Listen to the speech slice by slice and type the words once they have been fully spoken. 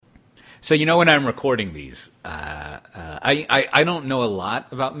So, when I'm recording these, I don't know a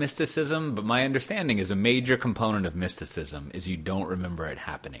lot about mysticism, but my understanding is a major component of mysticism is you don't remember it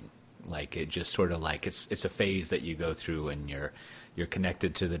happening. Like, it just sort of like it's a phase that you go through, and you're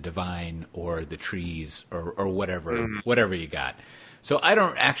connected to the divine or the trees or whatever you got. So I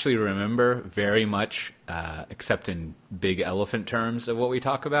don't actually remember very much, except in big elephant terms of what we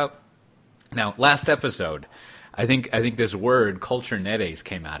talk about. Now, last episode, I think this word culture netes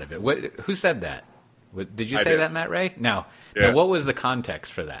came out of it. Who said that? Did you say that, Matt Ray? Now, what was the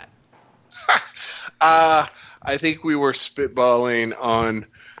context for that? I think we were spitballing on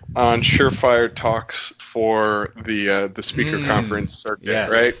surefire talks for the speaker conference circuit,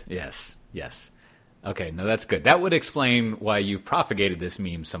 right? Yes. Okay, no, that's good. That would explain why you've propagated this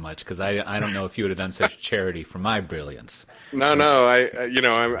meme so much, because I don't know if you would have done such charity for my brilliance. No,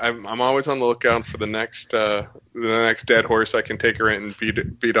 I'm always on the lookout for the next dead horse I can take around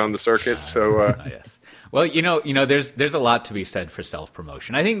and beat on the circuit. Yes. Well, there's a lot to be said for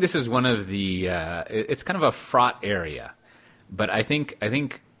self-promotion. I think this is one of the it's kind of a fraught area, but I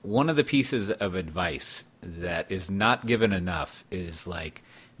think one of the pieces of advice that is not given enough is like,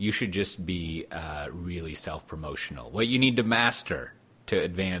 you should just be really self-promotional. What you need to master to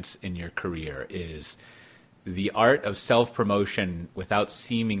advance in your career is the art of self-promotion without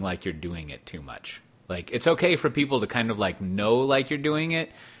seeming like you're doing it too much. Like, it's okay for people to kind of like know like you're doing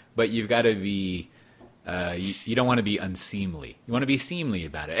it, but you've got to be, you don't want to be unseemly. You want to be seemly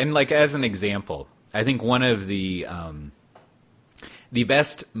about it. And like, as an example, I think one of the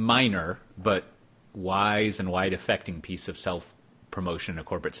best minor but wise and wide-affecting piece of self-promotion in a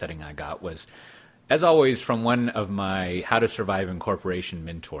corporate setting I got was, as always, from one of my How to Survive in Corporation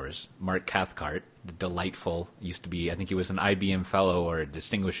mentors, Mark Cathcart, the delightful, used to be, I think he was an IBM fellow or a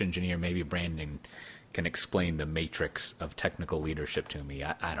distinguished engineer. Maybe Brandon can explain the matrix of technical leadership to me.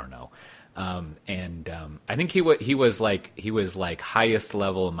 I don't know. I think he was like highest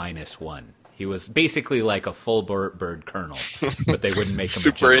level -1. He was basically like a full bird colonel, but they wouldn't make him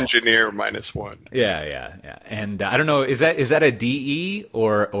super engineer -1. Yeah. And I don't know, is that a DE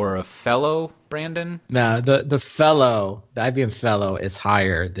or a fellow, Brandon? No, the fellow, the IBM fellow is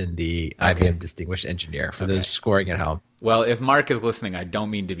higher than the IBM distinguished engineer for those scoring at home. Well, if Mark is listening, I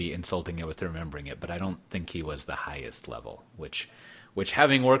don't mean to be insulting it with remembering it, but I don't think he was the highest level, which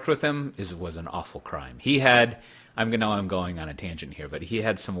having worked with him was an awful crime. He had, I'm going on a tangent here, but he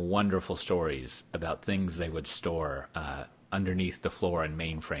had some wonderful stories about things they would store underneath the floor in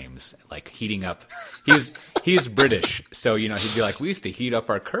mainframes, like heating up. He's British, so he'd be like, we used to heat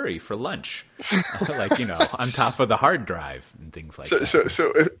up our curry for lunch, like on top of the hard drive and things like that.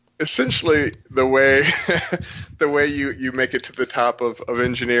 So essentially, the way you make it to the top of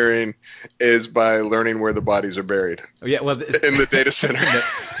engineering is by learning where the bodies are buried. Yeah, well, in the data center.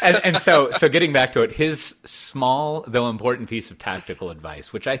 and so getting back to it, his small though important piece of tactical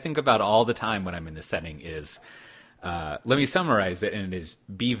advice, which I think about all the time when I'm in this setting, is let me summarize it, and it is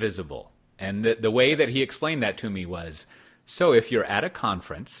be visible. And the way that he explained that to me was, so if you're at a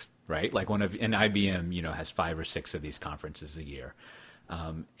conference, right, like an IBM, has 5 or 6 of these conferences a year.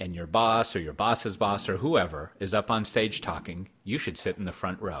 And your boss or your boss's boss or whoever is up on stage talking, you should sit in the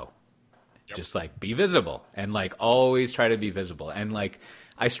front row. Yep. Just like be visible and like always try to be visible. And like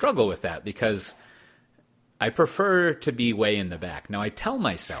I struggle with that because I prefer to be way in the back. Now I tell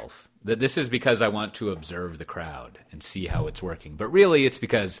myself that this is because I want to observe the crowd and see how it's working. But really it's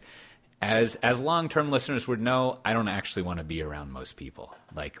because as long-term listeners would know, I don't actually want to be around most people.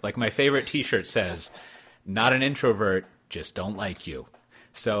 Like my favorite t-shirt says, not an introvert, just don't like you.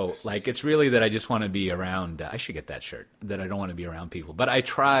 So, like, it's really that I just want to be around. I should get that shirt. That I don't want to be around people, but I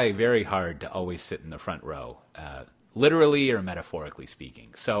try very hard to always sit in the front row, literally or metaphorically speaking.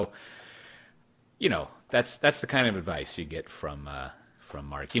 So, that's the kind of advice you get from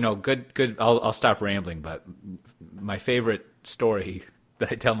Mark. Good. I'll stop rambling. But my favorite story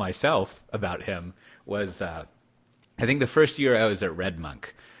that I tell myself about him was, I think the first year I was at Red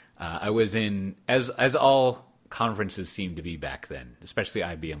Monk, I was in as all conferences seemed to be back then, especially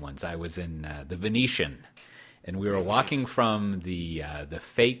IBM ones. I was in the Venetian, and we were walking from the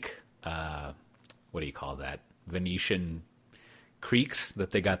fake, what do you call that? Venetian creeks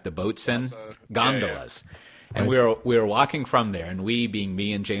that they got the boats in, gondolas. Yeah. And we were walking from there, and we being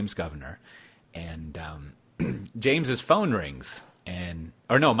me and James Governor, and James's phone rings,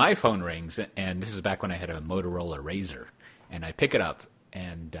 my phone rings, and this is back when I had a Motorola Razr, and I pick it up,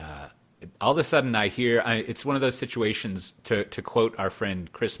 and all of a sudden I hear, it's one of those situations, to quote our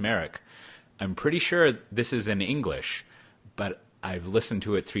friend Chris Merrick, I'm pretty sure this is in English, but I've listened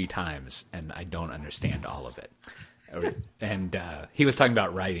to it 3 times and I don't understand all of it. And he was talking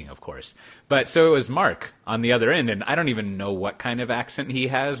about writing, of course. But so it was Mark on the other end, and I don't even know what kind of accent he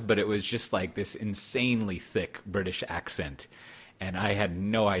has, but it was just like this insanely thick British accent, and I had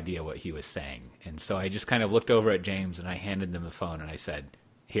no idea what he was saying. And so I just kind of looked over at James, and I handed him the phone, and I said,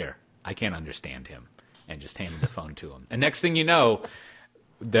 "Here, I can't understand him," and just handed the phone to him. And next thing you know,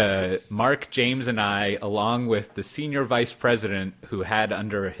 the Mark, James, and I, along with the senior vice president who had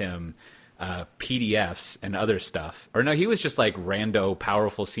under him PDFs and other stuff, or no, he was just like rando,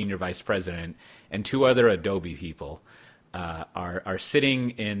 powerful senior vice president, and two other Adobe people are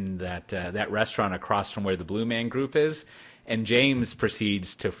sitting in that restaurant across from where the Blue Man Group is. And James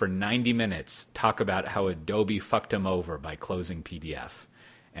proceeds to, for 90 minutes, talk about how Adobe fucked him over by closing PDF.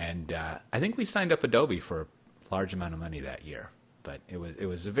 And I think we signed up Adobe for a large amount of money that year. But it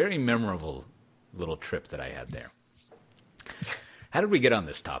was a very memorable little trip that I had there. How did we get on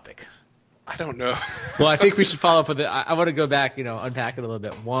this topic? I don't know. Well, I think we should follow up with it. I want to go back, unpack it a little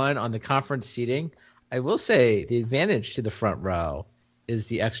bit. One, on the conference seating, I will say the advantage to the front row is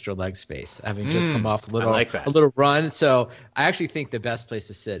the extra leg space, having just come off a little run. So I actually think the best place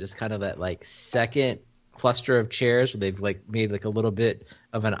to sit is kind of that like second cluster of chairs where they've like made like a little bit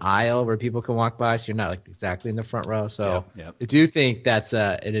of an aisle where people can walk by, so you're not like exactly in the front row. So yep. I do think that's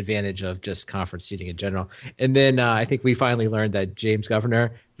an advantage of just conference seating in general. And then I think we finally learned that James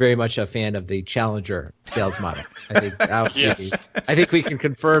Governor very much a fan of the Challenger sales model. I think yes. I think we can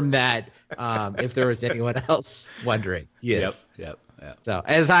confirm that if there was anyone else wondering. Yes. Yep. So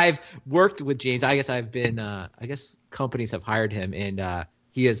as I've worked with James, I guess I've been companies have hired him, and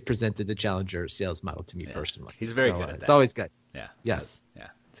he has presented the Challenger sales model to me personally. He's very good at that. It's always good. Yeah. Yes. Yeah.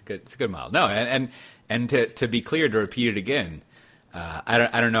 It's a good model. No, and to be clear, to repeat it again,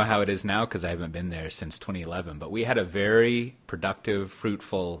 I don't know how it is now because I haven't been there since 2011, but we had a very productive,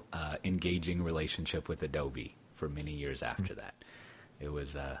 fruitful, engaging relationship with Adobe for many years after that. It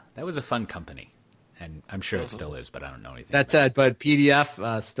was that was a fun company, and I'm sure it still is, but I don't know anything. That's it. But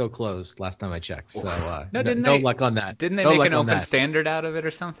PDF still closed last time I checked. So no luck on that. Didn't they make an open standard out of it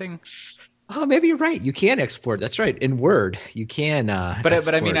or something? Oh, maybe you're right. You can export. That's right. In Word, you can.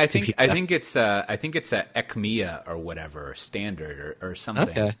 But I mean, I think it's a ECMIA or whatever standard or something.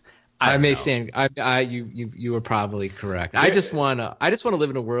 Okay. I may stand. You were probably correct. I just want to live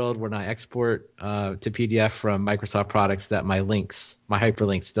in a world where I export to PDF from Microsoft products that my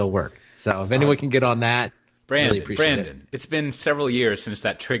hyperlinks still work. So if anyone can get on that, Brandon, it's been several years since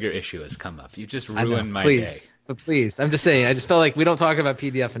that trigger issue has come up. You just ruined my day. But please, I'm just saying. I just felt like we don't talk about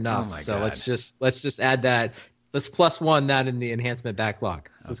PDF enough. Oh my so God. let's just add that. Let's +1 that in the enhancement backlog.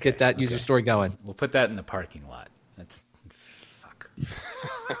 So let's get that user story going. We'll put that in the parking lot. That's fuck.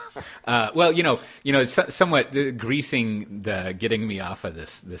 Well, somewhat greasing getting me off of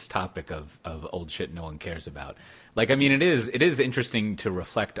this topic of old shit no one cares about. Like, I mean, it is interesting to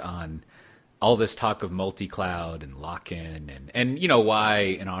reflect on all this talk of multi-cloud and lock-in and why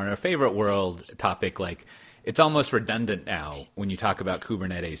in our favorite world topic, like, it's almost redundant now when you talk about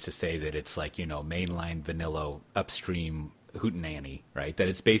Kubernetes to say that it's like, mainline vanilla upstream hootenanny, right? That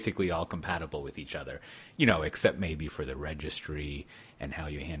it's basically all compatible with each other, except maybe for the registry and how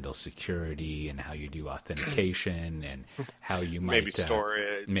you handle security and how you do authentication and how you might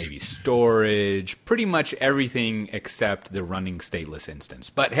maybe storage, pretty much everything except the running stateless instance.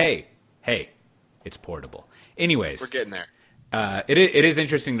 But hey, it's portable. Anyways, we're getting there. It is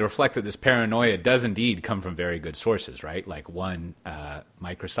interesting to reflect that this paranoia does indeed come from very good sources, right? Like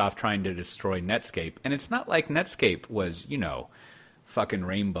Microsoft trying to destroy Netscape, and it's not like Netscape was, fucking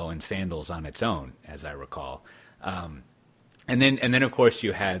rainbow and sandals on its own, as I recall. And then of course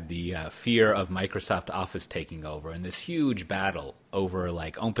you had the fear of Microsoft Office taking over, and this huge battle over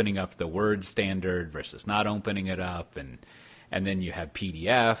like opening up the Word standard versus not opening it up, and then you have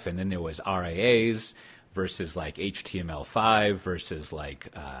PDF, and then there was RIAs versus like HTML5 versus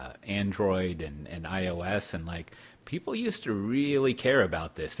like Android and iOS, and like people used to really care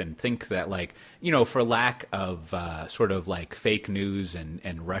about this and think that like, for lack of sort of like fake news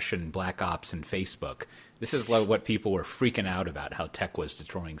and Russian black ops and Facebook, this is like what people were freaking out about, how tech was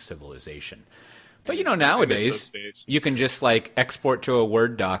destroying civilization. But nowadays you can just like export to a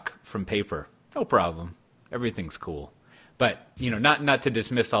Word doc from paper, no problem, everything's cool. But, not to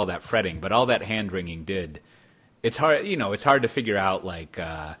dismiss all that fretting, but all that hand-wringing did. It's hard, it's hard to figure out, like,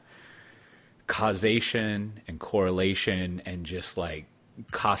 causation and correlation and just, like,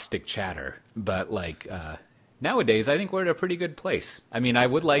 caustic chatter. But, like, nowadays, I think we're at a pretty good place. I mean, I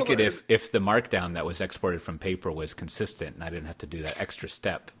would like it if the markdown that was exported from paper was consistent and I didn't have to do that extra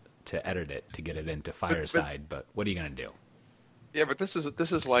step to edit it to get it into Fireside. But what are you going to do? Yeah, but this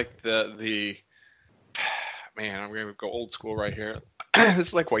is like the man, I'm going to go old school right here. This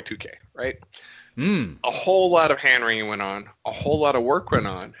is like Y2K, right? A whole lot of hand wringing went on, a whole lot of work went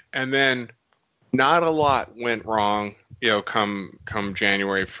on, and then not a lot went wrong, come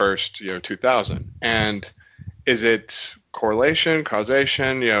January 1st, 2000. And is it correlation,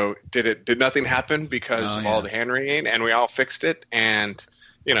 causation? Did nothing happen because of all the hand wringing, and we all fixed it? And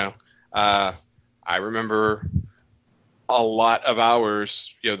I remember a lot of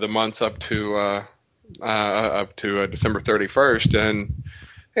hours, the months up to December 31st, and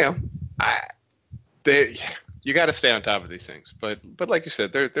you got to stay on top of these things. But like you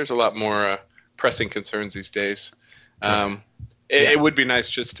said, there's a lot more pressing concerns these days. It would be nice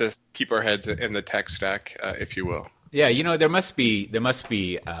just to keep our heads in the tech stack, if you will. Yeah, there must be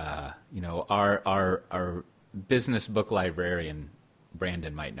our business book librarian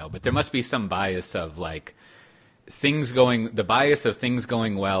Brandon might know, but there must be some bias of like the bias of things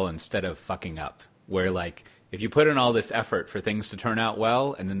going well instead of fucking up, where like if you put in all this effort for things to turn out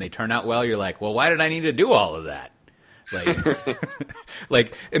well and then they turn out well, you're like, well, why did I need to do all of that?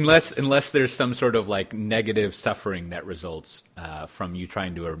 Like, unless there's some sort of like negative suffering that results from you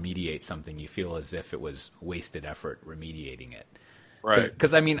trying to remediate something, you feel as if it was wasted effort remediating it. Right.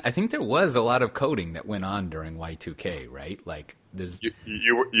 Because I think there was a lot of coding that went on during Y2K, right? Like, there's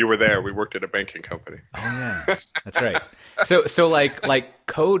you were there. We worked at a banking company. Oh yeah, that's right. So like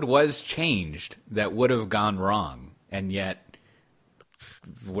code was changed that would have gone wrong, and yet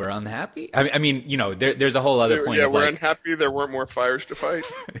we're unhappy. I mean, there's a whole other point. Yeah, we're unhappy. There weren't more fires to fight.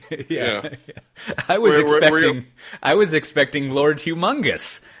 Yeah. I was expecting Lord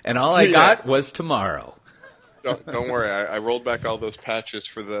Humongous, and all I got was tomorrow. Don't worry. I rolled back all those patches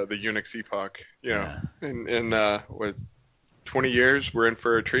for the Unix epoch. In with 20 years, we're in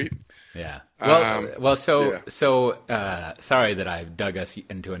for a treat. Yeah. Well. So sorry that I've dug us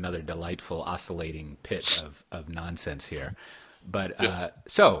into another delightful oscillating pit of nonsense here. But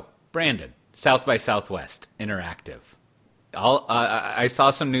so, Brandon, South by Southwest Interactive. I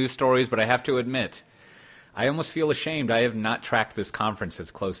saw some news stories, but I have to admit, I almost feel ashamed. I have not tracked this conference as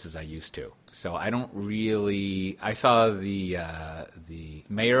close as I used to. So I don't really. I saw the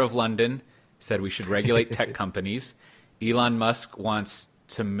mayor of London said we should regulate tech companies. Elon Musk wants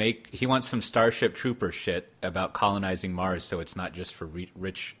some Starship Trooper shit about colonizing Mars, so it's not just for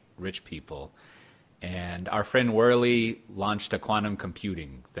rich people. And our friend Worley launched a quantum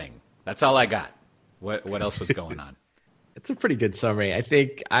computing thing. That's all I got. What else was going on? It's a pretty good summary. I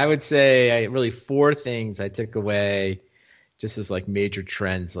think I would say really 4 things I took away just as like major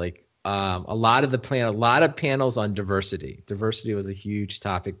trends. Like a lot of panels on diversity. Diversity was a huge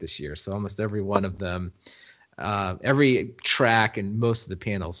topic this year. So almost every one of them, every track and most of the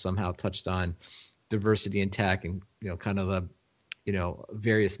panels somehow touched on diversity in tech and kind of the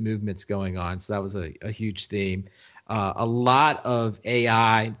various movements going on. So that was a huge theme. A lot of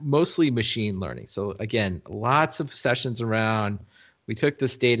AI, mostly machine learning. So again, lots of sessions around. We took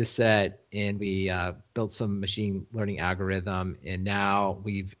this data set and we built some machine learning algorithm, and now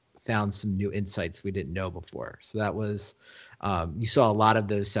we've found some new insights we didn't know before. So that was, you saw a lot of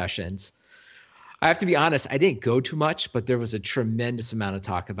those sessions. I have to be honest, I didn't go too much, but there was a tremendous amount of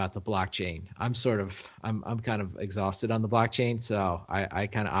talk about the blockchain. I'm kind of exhausted on the blockchain, so I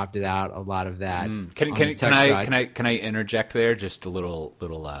kind of opted out a lot of that. Can I interject there just a little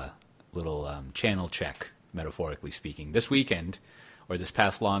channel check, metaphorically speaking. This weekend, or this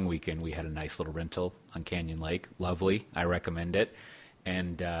past long weekend, we had a nice little rental on Canyon Lake. Lovely, I recommend it.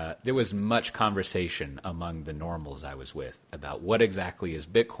 And there was much conversation among the normals I was with about what exactly is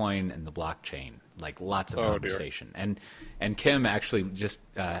Bitcoin and the blockchain. Like lots of conversation. Dear. And Kim actually just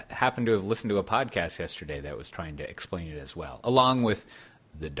happened to have listened to a podcast yesterday that was trying to explain it as well, along with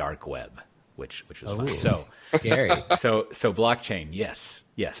the dark web, which was fun. So scary. So blockchain,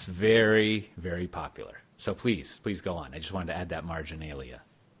 yes, very, very popular. So please go on. I just wanted to add that marginalia.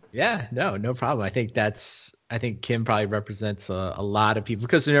 Yeah, no problem. I think Kim probably represents a lot of people,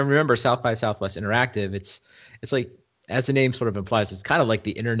 because remember, South by Southwest Interactive, it's like, as the name sort of implies, it's kind of like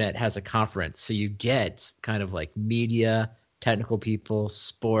the internet has a conference. So you get kind of like media, technical people,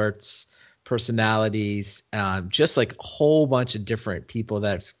 sports, personalities, just like a whole bunch of different people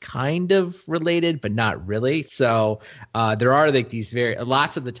that's kind of related, but not really. So there are like these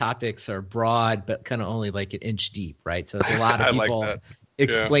lots of the topics are broad, but kind of only like an inch deep, right? So it's a lot of people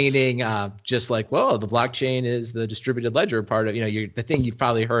explaining just like, well, the blockchain is the distributed ledger part of, the thing you've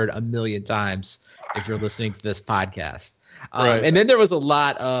probably heard a million times if you're listening to this podcast. Right. And then there was a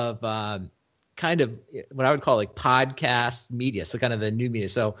lot of kind of what I would call like podcast media. So kind of the new media.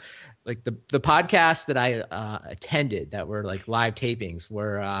 So like the podcasts that I attended that were like live tapings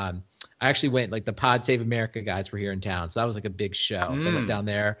were I actually went, like the Pod Save America guys were here in town, so that was like a big show. So I went down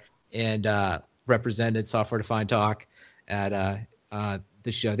there and represented Software Defined Talk at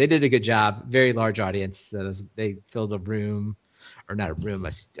the show. They did a good job. Very large audience. They filled a room, or not a room,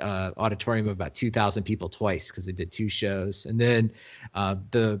 a auditorium of about 2,000 people twice because they did 2 shows. And then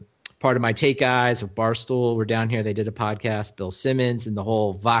the part of my Take guys with Barstool were down here. They did a podcast. Bill Simmons and the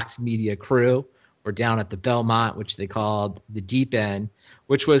whole Vox Media crew were down at the Belmont, which they called the Deep End,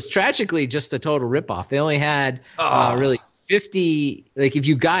 which was tragically just a total ripoff. They only had really 50, like if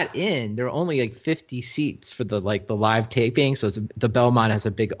you got in, there were only like 50 seats for the live taping. So the Belmont has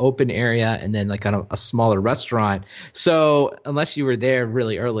a big open area and then like a smaller restaurant. So unless you were there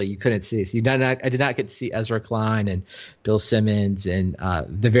really early, you couldn't see. So I did not get to see Ezra Klein and Bill Simmons and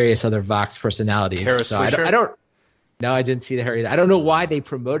the various other Vox personalities. Kara so No, I didn't see the Harry. I don't know why they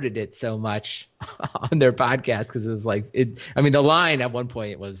promoted it so much on their podcast, because it was like it. I mean, the line at one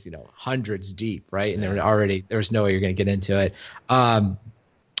point was hundreds deep, right? And there was no way you're going to get into it. And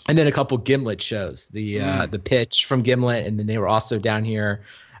then a couple Gimlet shows, the pitch from Gimlet, and then they were also down here,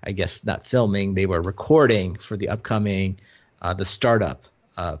 I guess not filming, they were recording for the upcoming the startup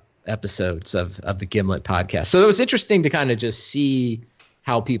episodes of the Gimlet podcast. So it was interesting to kind of just see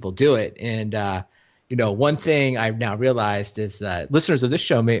how people do it. And one thing I've now realized is that listeners of this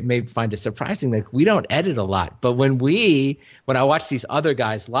show may find it surprising, like we don't edit a lot, but when I watch these other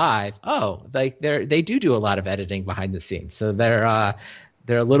guys live, they do a lot of editing behind the scenes. So they're a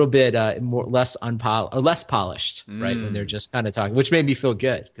little bit less polished, right? When they're just kind of talking, which made me feel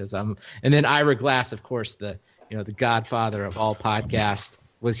good and then Ira Glass, of course, the godfather of all podcasts,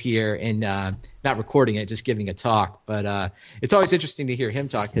 was here and not recording it, just giving a talk. But it's always interesting to hear him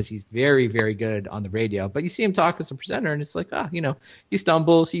talk because he's very, very good on the radio. But you see him talk as a presenter, and it's like, he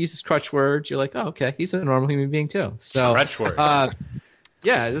stumbles, he uses crutch words. You're like, oh, okay, he's a normal human being too. So crutch words.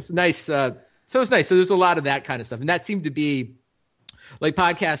 Yeah, it's nice. So it's nice. So there's a lot of that kind of stuff, and that seemed to be like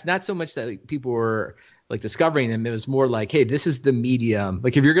podcasts. Not so much that people were like discovering them. It was more like, hey, this is the medium.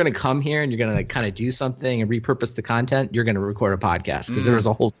 Like if you're going to come here and you're going to like kind of do something and repurpose the content, you're going to record a podcast, because there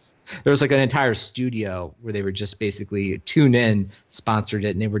was like an entire studio where they were just basically Tune In sponsored it,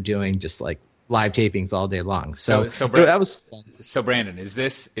 and they were doing just like live tapings all day long. So that was fun. So Brandon, is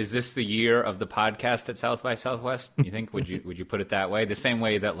this the year of the podcast at South by Southwest? You think would you put it that way? The same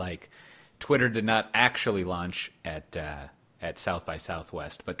way that like Twitter did not actually launch at South by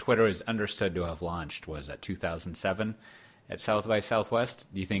Southwest, but Twitter is understood to have launched was at 2007 at South by Southwest.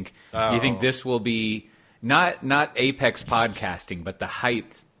 Do you think this will be not apex podcasting, but the height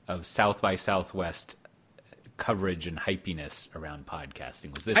of South by Southwest coverage and hypiness around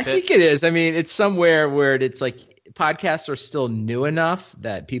podcasting? Was this I think it is. I mean, it's somewhere where it's like podcasts are still new enough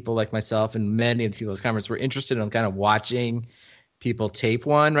that people like myself and many of the people at this conference were interested in kind of watching people tape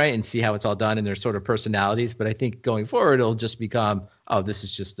one, right, and see how it's all done and their sort of personalities. But I think going forward, it'll just become, this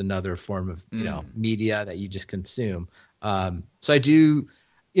is just another form of media that you just consume. So I do,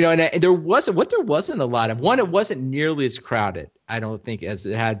 and there wasn't a lot of one. It wasn't nearly as crowded, I don't think, as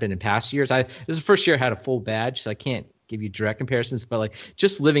it had been in past years. This is the first year I had a full badge, so I can't give you direct comparisons. But like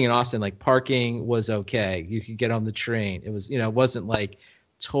just living in Austin, like parking was okay. You could get on the train. It was, it wasn't like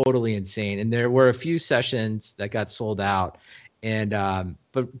totally insane. And there were a few sessions that got sold out. And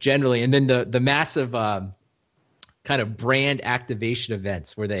but generally, and then the massive kind of brand activation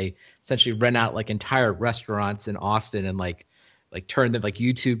events where they essentially rent out like entire restaurants in Austin and like turn them, like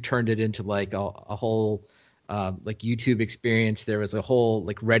YouTube turned it into like a whole like YouTube experience. There was a whole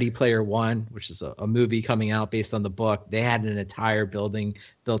like Ready Player One, which is a movie coming out based on the book. They had an entire building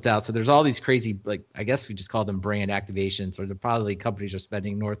built out. So there's all these crazy, like I guess we just call them brand activations, or probably companies are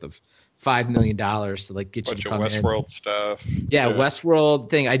spending north of $5 million to like get you to come in. Westworld stuff. Yeah, Westworld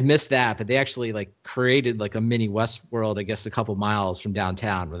thing. I'd missed that, but they actually like created like a mini Westworld, I guess, a couple miles from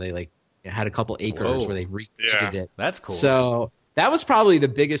downtown, where they like had a couple acres where they recreated it. That's cool. So that was probably the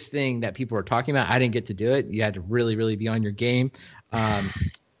biggest thing that people were talking about. I didn't get to do it. You had to really, really be on your game.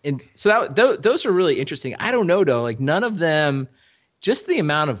 And so those are really interesting. I don't know though, like none of them, just the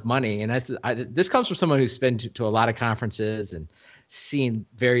amount of money. And this comes from someone who's been to a lot of conferences and seen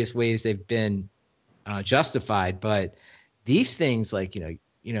various ways they've been justified. But these things, like,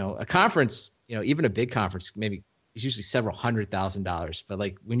 a conference, even a big conference, maybe it's usually several $100,000. But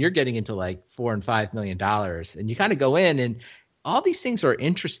like when you're getting into like $4 and $5 million, and you kind of go in, and all these things are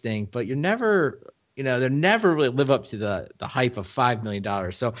interesting, but you're never, they never really live up to the hype of $5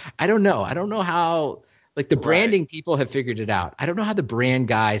 million. So I don't know. I don't know how Like the branding people have figured it out. I don't know how the brand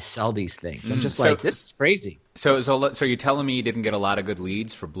guys sell these things. I'm just like, this is crazy. So you're telling me you didn't get a lot of good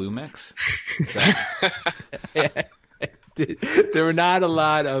leads for Blue Mix? There were not a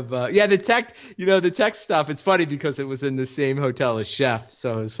lot of the tech stuff. It's funny because it was in the same hotel as Chef,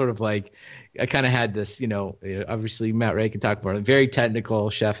 so it was sort of like I kind of had this, obviously Matt Ray can talk about it. Very technical.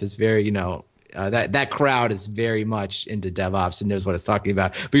 Chef is very, that crowd is very much into DevOps and knows what it's talking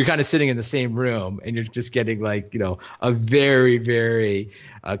about. But you're kind of sitting in the same room and you're just getting like, a very, very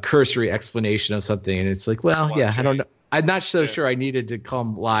cursory explanation of something, and it's like, well, yeah, I don't know. I'm not so sure I needed to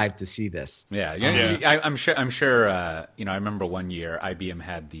come live to see this. Yeah. I'm sure. I remember one year IBM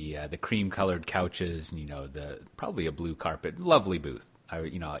had the cream colored couches and probably a blue carpet, lovely booth.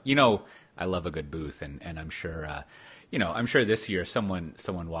 I love a good booth, and I'm sure. I'm sure this year someone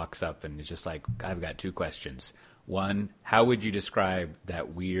walks up and is just like, I've got two questions. One, how would you describe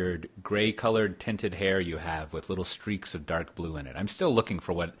that weird gray colored tinted hair you have with little streaks of dark blue in it? I'm still looking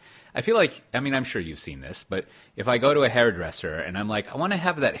for what. I feel like, I'm sure you've seen this, but if I go to a hairdresser and I'm like, I want to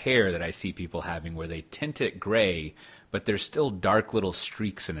have that hair that I see people having where they tint it gray, but there's still dark little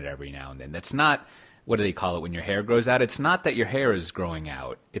streaks in it every now and then. That's not, what do they call it when your hair grows out? It's not that your hair is growing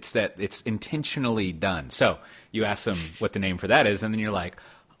out. It's that it's intentionally done. So you ask them what the name for that is, and then you're like,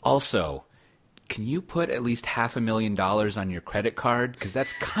 also, can you put at least $500,000 on your credit card? Because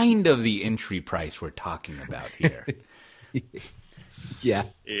that's kind of the entry price we're talking about here. Yeah.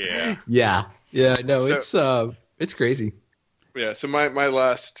 No, it's crazy. Yeah. So my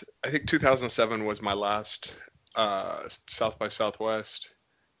last, I think 2007 was my last South by Southwest.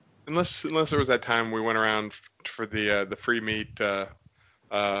 Unless there was that time we went around for the free meat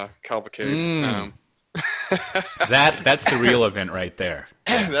cavalcade. That's the real event right there.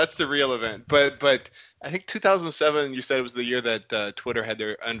 That's the real event. But I think 2007, you said it was the year that Twitter had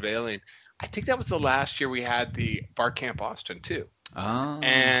their unveiling. I think that was the last year we had the Barcamp Austin too. Oh,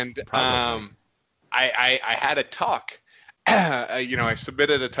 and I had a talk. I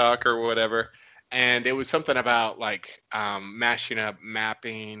submitted a talk or whatever, and it was something about like mashing up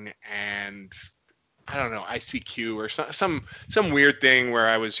mapping and I don't know, ICQ or some weird thing where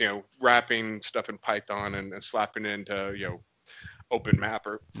I was wrapping stuff in Python and slapping it into OpenMap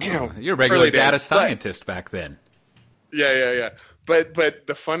or you're a regular data scientist back then. Yeah. But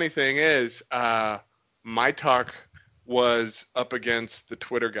the funny thing is, my talk was up against the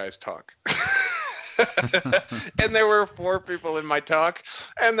Twitter guy's talk. And there were 4 people in my talk,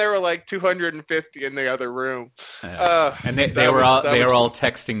 and there were like 250 in the other room. And they were all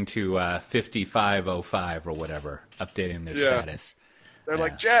texting to 5505 or whatever, updating their status. They're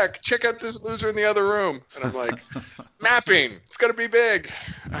like, Jack, check out this loser in the other room, and I'm like, mapping, it's gonna be big.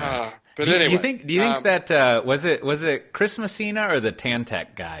 But anyway, do you think that was it Chris Messina or the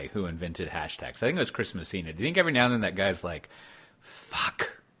Tantec guy who invented hashtags? I think it was Chris Messina. Do you think every now and then that guy's like,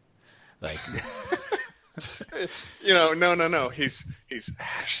 fuck, like? No. He's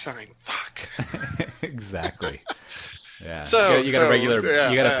 # fuck. Exactly. Yeah. So you got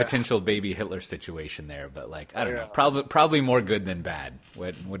a potential baby Hitler situation there, but like I don't know, probably more good than bad.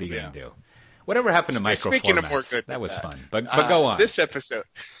 What are you gonna do? Whatever happened to micro Speaking formats? Of more good that was bad. Fun. But go on. This episode.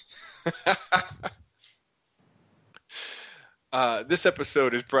 This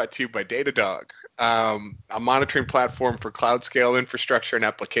episode is brought to you by Datadog, a monitoring platform for cloud scale infrastructure and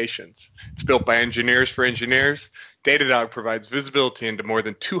applications. It's built by engineers for engineers. Datadog provides visibility into more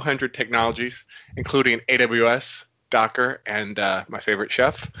than 200 technologies, including AWS, Docker, and my favorite,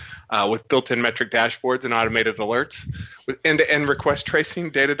 Chef, with built-in metric dashboards and automated alerts. With end-to-end request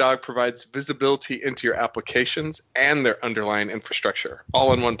tracing, Datadog provides visibility into your applications and their underlying infrastructure,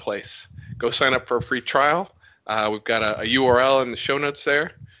 all in one place. Go sign up for a free trial. We've got a URL in the show notes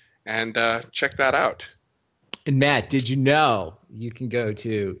there, and check that out. And Matt, did you know you can go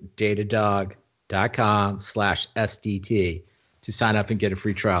to datadog.com/SDT to sign up and get a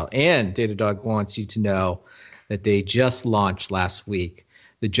free trial? And Datadog wants you to know that they just launched last week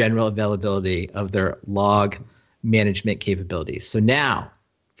the general availability of their log management capabilities. So now,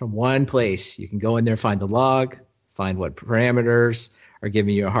 from one place, you can go in there, find the log, find what parameters are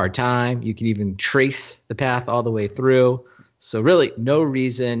giving you a hard time. You can even trace the path all the way through. So really, no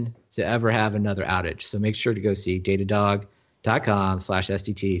reason to ever have another outage. So make sure to go see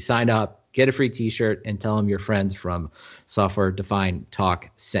datadog.com/SDT, sign up, get a free t-shirt, and tell them your friends from Software Defined Talk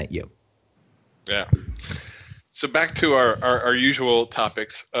sent you. Yeah. So back to our usual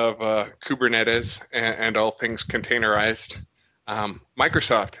topics of Kubernetes and all things containerized.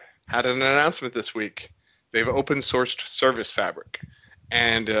 Microsoft had an announcement this week. They've open sourced Service Fabric.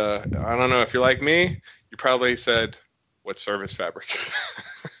 And I don't know if you're like me, you probably said, what's Service Fabric?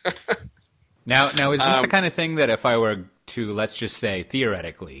 Now is this the kind of thing that if I were to, let's just say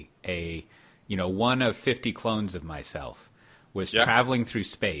theoretically, one of 50 clones of myself was traveling through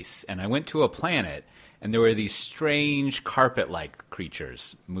space, and I went to a planet, and there were these strange carpet-like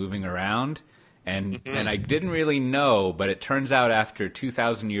creatures moving around, and I didn't really know, but it turns out after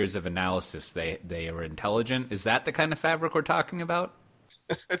 2,000 years of analysis, they were intelligent. Is that the kind of fabric we're talking about?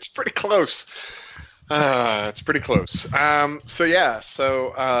 It's pretty close. It's pretty close. There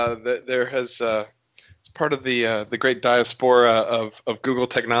has it's part of the great diaspora of Google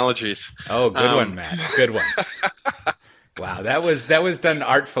technologies. Oh, good one, Matt. Good one. Wow, that was done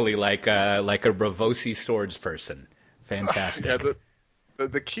artfully, like a Bravosi swords person. Fantastic.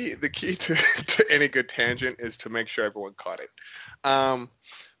 The key to any good tangent is to make sure everyone caught it.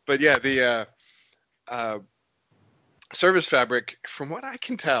 The service fabric, from what I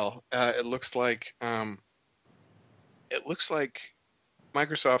can tell, it looks like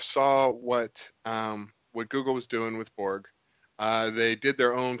Microsoft saw what Google was doing with Borg. They did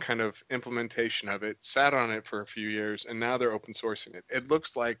their own kind of implementation of it, sat on it for a few years, and now they're open sourcing it. It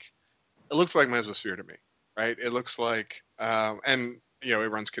looks like Mesosphere to me, right? It looks like,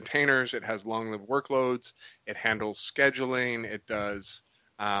 it runs containers. It has long-lived workloads. It handles scheduling. It does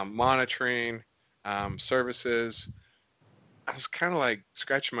monitoring, services. I was kind of like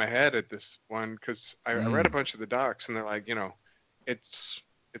scratching my head at this one because I read a bunch of the docs, and they're like, it's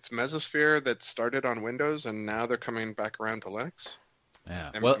Mesosphere that started on Windows, and now they're coming back around to Linux.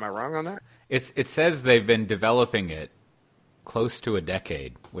 Yeah. Am I wrong on that? It says they've been developing it close to a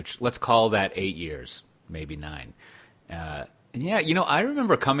decade, which let's call that 8 years, maybe 9. I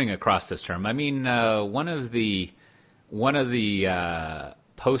remember coming across this term. I mean, one of the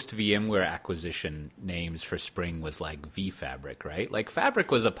post VMware acquisition names for Spring was like vFabric, right? Like Fabric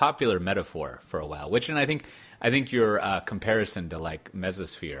was a popular metaphor for a while, and I think your comparison to like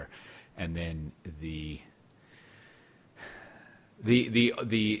Mesosphere, and then the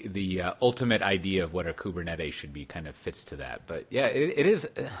ultimate idea of what a Kubernetes should be kind of fits to that. But yeah, it is.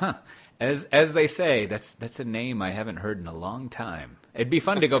 As they say, that's a name I haven't heard in a long time. It'd be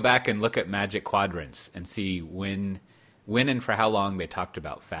fun to go back and look at Magic Quadrants and see when and for how long they talked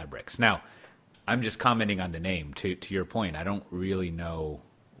about fabrics. Now, I'm just commenting on the name. To your point, I don't really know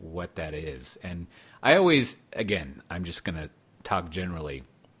what that is. And I always, again, I'm just going to talk generally.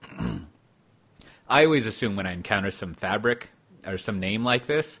 I always assume when I encounter some fabric or some name like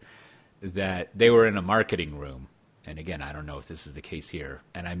this that they were in a marketing room. And again, I don't know if this is the case here,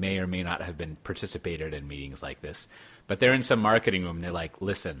 and I may or may not have been participated in meetings like this, but they're in some marketing room and they're like,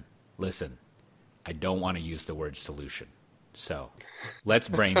 listen, I don't want to use the word solution. So let's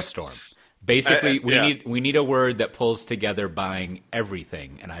brainstorm. Basically, we need a word that pulls together buying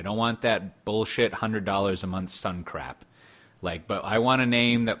everything, and I don't want that bullshit $100 a month sun crap. But I want a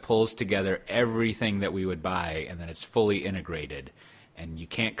name that pulls together everything that we would buy, and then it's fully integrated, and you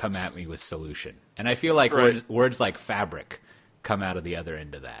can't come at me with solution. And I feel like words like fabric come out of the other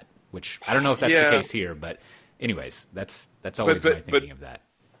end of that, which I don't know if that's the case here, but anyways, that's always my thinking of that.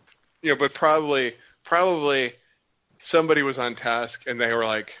 But probably somebody was on task and they were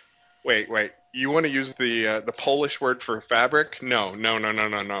like, wait, you want to use the Polish word for fabric? No.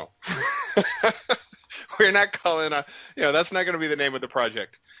 We're not calling that's not going to be the name of the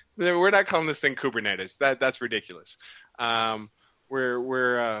project. We're not calling this thing Kubernetes. That's ridiculous. We're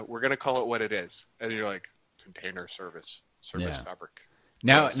going to call it what it is. And you're like, container service fabric.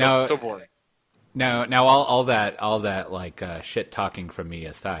 So boring. Now all that like shit talking from me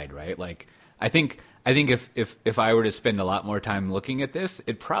aside, right? Like I think if I were to spend a lot more time looking at this,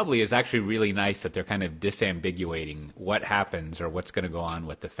 it probably is actually really nice that they're kind of disambiguating what happens or what's going to go on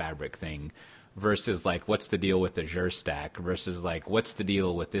with the fabric thing versus like what's the deal with the Azure stack versus like what's the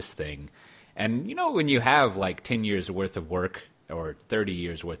deal with this thing. And when you have like 10 years worth of work or 30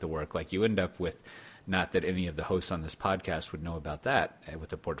 years worth of work, like you end up with, not that any of the hosts on this podcast would know about that with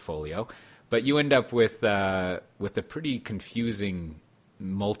the portfolio, but you end up with a pretty confusing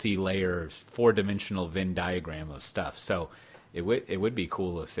multi-layer 4-dimensional Venn diagram of stuff. So it would be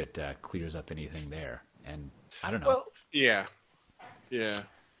cool if it clears up anything there. And I don't know. Well, yeah.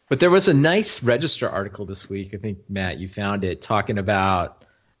 But there was a nice Register article this week. I think, Matt, you found it, talking about,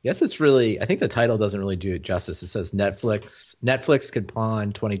 I think the title doesn't really do it justice. It says Netflix could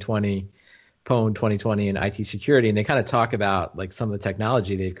pawn 2020, pwn 2020 in IT security. And they kind of talk about like some of the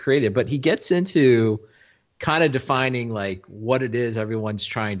technology they've created. But he gets into kind of defining like what it is everyone's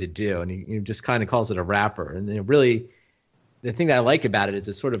trying to do. And he just kind of calls it a wrapper. And really, the thing that I like about it is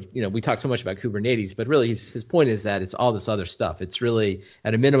it's sort of, we talk so much about Kubernetes, but really his point is that it's all this other stuff. It's really,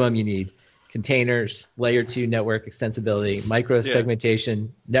 at a minimum, you need containers, layer 2 network extensibility, micro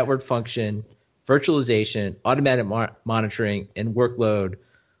segmentation, network function, virtualization, automatic monitoring, and workload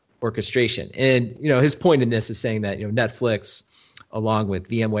orchestration. And, his point in this is saying that, Netflix, along with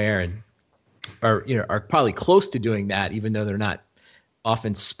VMware are probably close to doing that, even though they're not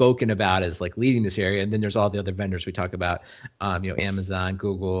often spoken about as like leading this area. And then there's all the other vendors we talk about, Amazon,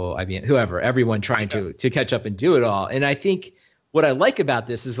 Google, IBM, whoever, everyone trying to catch up and do it all. And I think what I like about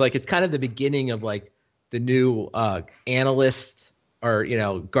this is like, it's kind of the beginning of like the new analyst or,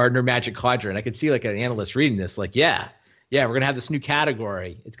 Gartner Magic Quadrant. I could see like an analyst reading this, like, we're going to have this new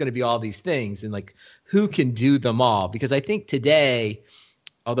category. It's going to be all these things, and like, who can do them all? Because I think today,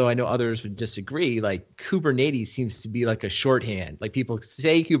 although I know others would disagree, like Kubernetes seems to be like a shorthand. Like people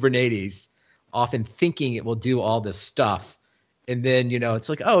say Kubernetes, often thinking it will do all this stuff. And then, it's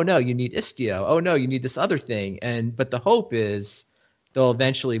like, oh no, you need Istio. Oh no, you need this other thing. But the hope is they'll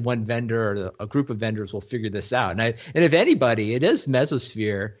eventually, one vendor or a group of vendors will figure this out. And if anybody, it is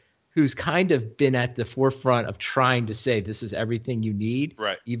Mesosphere, who's kind of been at the forefront of trying to say this is everything you need.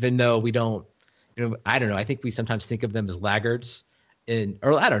 Right. Even though we don't, I don't know. I think we sometimes think of them as laggards.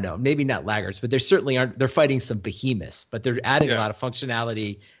 Or I don't know, maybe not laggards, but they certainly aren't. They're fighting some behemoths, but they're adding a lot of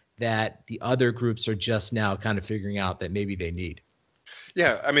functionality that the other groups are just now kind of figuring out that maybe they need.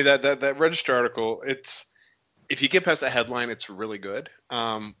 Yeah, I mean that Register article, it's, if you get past the headline, it's really good.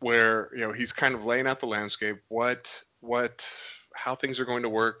 Where he's kind of laying out the landscape, how things are going to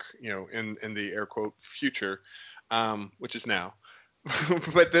work, in the air quote future, which is now.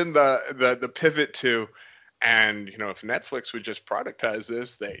 But then the pivot to, and if Netflix would just productize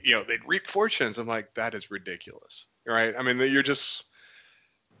this, they'd reap fortunes. I'm like, that is ridiculous, right? I mean,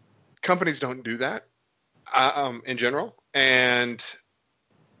 companies don't do that in general, and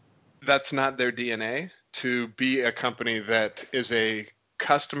that's not their DNA to be a company that is a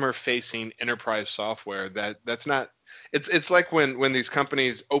customer-facing enterprise software. That's not. It's like when these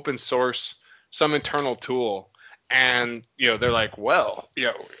companies open source some internal tool. And, they're like, well,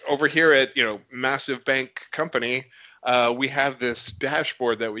 over here at, massive bank company, we have this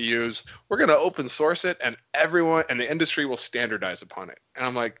dashboard that we use. We're going to open source it, and everyone and the industry will standardize upon it. And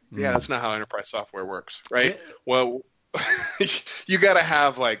I'm like, that's not how enterprise software works, right? Yeah. Well, you got to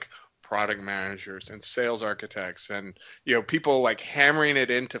have like product managers and sales architects and, people like hammering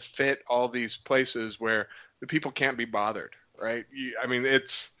it in to fit all these places where the people can't be bothered, right?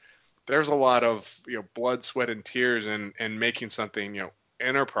 There's a lot of blood, sweat, and tears in making something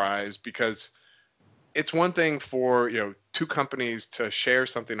enterprise, because it's one thing for two companies to share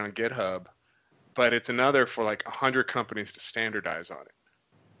something on GitHub, but it's another for like 100 companies to standardize on it.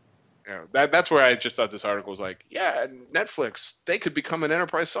 That's where I just thought this article was like, yeah, Netflix, they could become an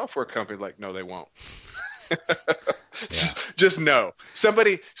enterprise software company. Like, no, they won't. Just no.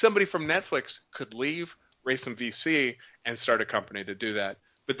 Somebody from Netflix could leave, raise some VC, and start a company to do that.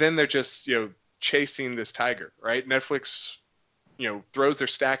 But then they're just, chasing this tiger, right? Netflix, throws their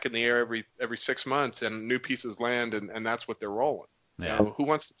stack in the air every 6 months, and new pieces land, and that's what they're rolling. Yeah. Who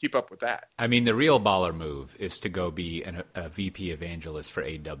wants to keep up with that? I mean, the real baller move is to go be a VP evangelist for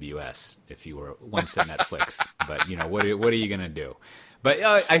AWS if you were once at Netflix. But what are you gonna do? But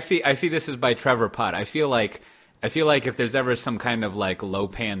I see this is by Trevor Pott. I feel like if there's ever some kind of like low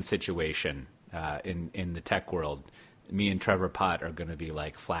pan situation in the tech world, me and Trevor Pott are going to be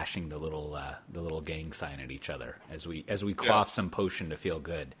like flashing the little gang sign at each other as we quaff some potion to feel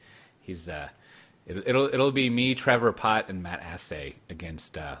good. It'll be me, Trevor Pott, and Matt Assay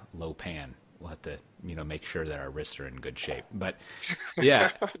against Low Pan. We'll have to make sure that our wrists are in good shape. But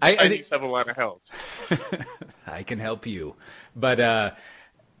yeah, I need have a lot of help. I can help you. But I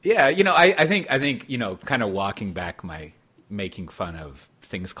think kind of walking back my making fun of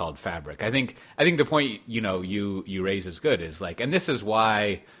things called Fabric. I think the point you raise is good, is like, and this is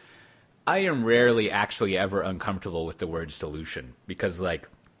why I am rarely actually ever uncomfortable with the word solution, because like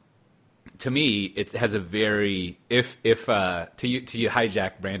to me it has a very to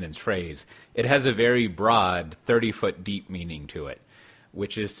hijack Brandon's phrase, it has a very broad 30-foot deep meaning to it,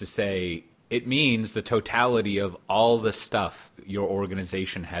 which is to say it means the totality of all the stuff your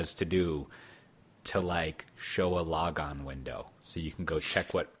organization has to do to like show a logon window so you can go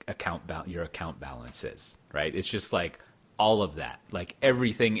check what your account balance is, right? It's just like all of that, like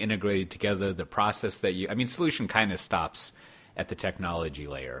everything integrated together, the process that solution kind of stops at the technology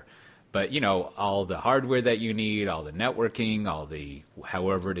layer, but all the hardware that you need, all the networking, all the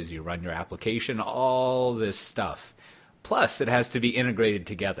however it is you run your application, all this stuff, plus it has to be integrated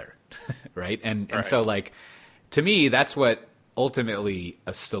together, right? And so like to me that's what ultimately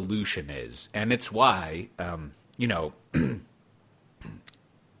a solution is, and it's why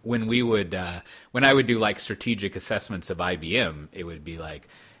when we would when I would do like strategic assessments of IBM, it would be like,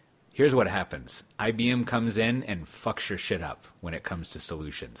 here's what happens. IBM comes in and fucks your shit up when it comes to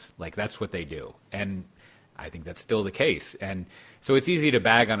solutions. Like, that's what they do. And I think that's still the case. And so it's easy to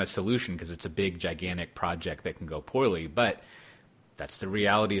bag on a solution because it's a big, gigantic project that can go poorly. But that's the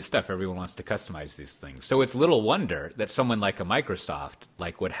reality of stuff. Everyone wants to customize these things. So it's little wonder that someone like a Microsoft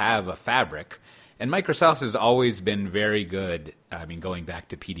would have a fabric. And Microsoft has always been very good, I mean, going back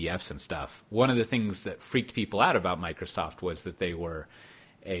to PDFs and stuff. One of the things that freaked people out about Microsoft was that they were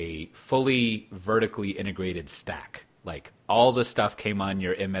a fully vertically integrated stack. Like, all the stuff came on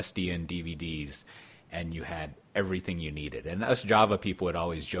your MSD and DVDs, and you had everything you needed. And us Java people would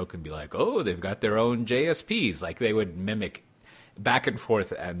always joke and be like, oh, they've got their own JSPs. Like, they would mimic back and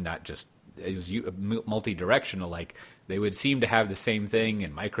forth, and not just, it was multi-directional. Like, they would seem to have the same thing,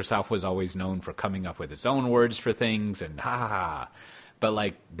 and Microsoft was always known for coming up with its own words for things, and but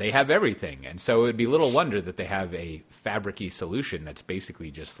like, they have everything. And so it would be little wonder that they have a fabric-y solution that's basically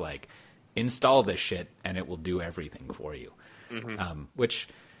just like, install this shit and it will do everything for you. Mm-hmm. Which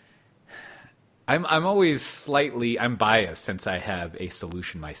I'm always I'm biased since I have a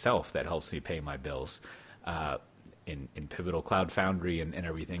solution myself that helps me pay my bills in Pivotal Cloud Foundry and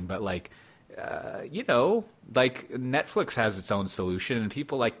everything. But like, like Netflix has its own solution, and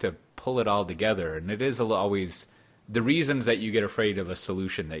people like to pull it all together. And it is always the reasons that you get afraid of a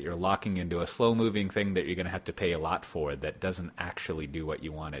solution, that you're locking into a slow-moving thing that you're going to have to pay a lot for that doesn't actually do what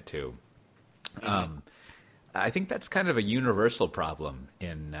you want it to. Mm-hmm. I think that's kind of a universal problem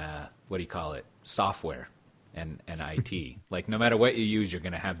in, software and IT. Like, no matter what you use, you're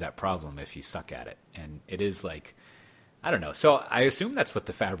going to have that problem if you suck at it. And it is like, I don't know. So I assume that's what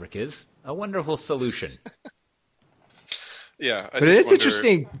the fabric is. A wonderful solution. Yeah. But it is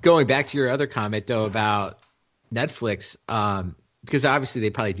interesting, going back to your other comment, though, about Netflix, because obviously they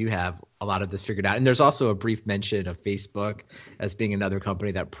probably do have a lot of this figured out. And there's also a brief mention of Facebook as being another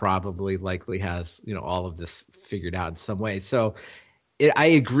company that probably likely has, all of this figured out in some way. So I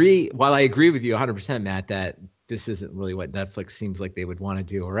agree. While I agree with you 100%, Matt, that this isn't really what Netflix seems like they would want to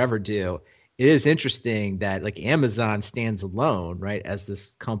do or ever do, it is interesting that like Amazon stands alone, right, as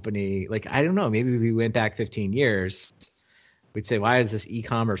this company. Like, I don't know, maybe we went back 15 years, we'd say, why is this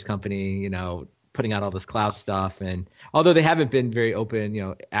e-commerce company, putting out all this cloud stuff? And although they haven't been very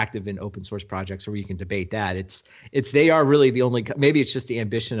open, active in open source projects where you can debate that, they are really the only, maybe it's just the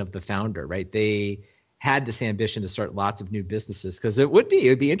ambition of the founder, right? They had this ambition to start lots of new businesses, because it would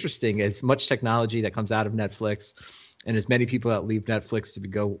be interesting, as much technology that comes out of Netflix and as many people that leave Netflix to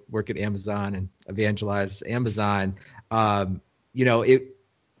go work at Amazon and evangelize Amazon,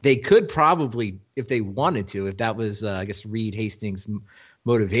 they could probably, if they wanted to, if that was, I guess, Reed Hastings'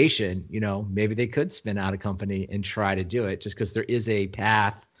 motivation, maybe they could spin out a company and try to do it, just because there is a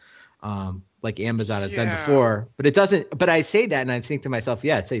path, like Amazon has done before. But it doesn't. But I say that and I think to myself,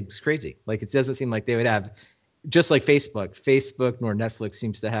 yeah, it's crazy. Like, it doesn't seem like they would have, just like Facebook nor Netflix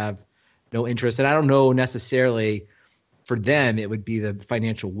seems to have no interest. And I don't know necessarily for them it would be the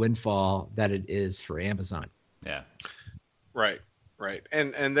financial windfall that it is for Amazon. Yeah. Right.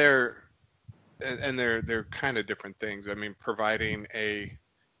 And they're kind of different things. I mean, providing a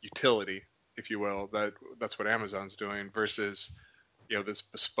utility, if you will, that's what Amazon's doing, versus, this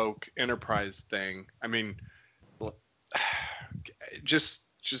bespoke enterprise thing. I mean, just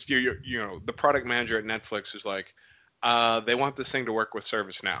the product manager at Netflix is like, they want this thing to work with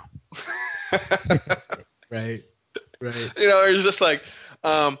ServiceNow. Right. It's just like,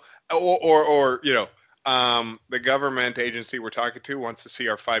 the government agency we're talking to wants to see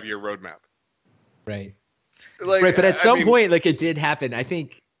our 5-year roadmap. Right. But at some point, like, it did happen. I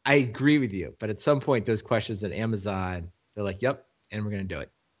think I agree with you. But at some point, those questions at Amazon, they're like, yep, and we're going to do it.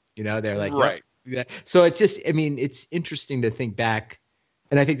 They're like, right. Yep. So it's just, it's interesting to think back.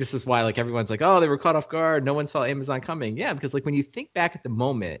 And I think this is why, like, everyone's like, oh, they were caught off guard. No one saw Amazon coming. Yeah, because, like, when you think back at the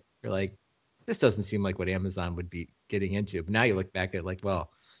moment, you're like, this doesn't seem like what Amazon would be getting into. But now you look back at, like,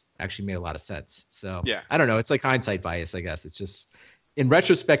 well, actually made a lot of sense. So yeah, I don't know. It's like hindsight bias, I guess. It's just, in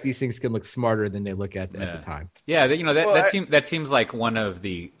retrospect, these things can look smarter than they look at the time. Yeah, that seems like one of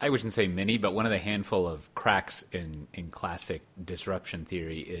the, I wouldn't say many, but one of the handful of cracks in classic disruption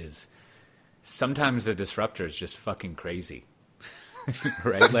theory is sometimes the disruptor is just fucking crazy.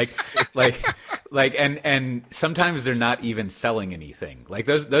 Right? And sometimes they're not even selling anything. Like,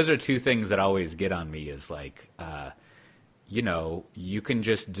 those are two things that always get on me, is like, you can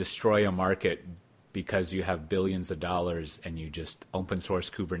just destroy a market because you have billions of dollars and you just open source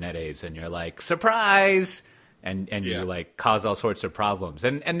Kubernetes and you're like, surprise, and you like cause all sorts of problems.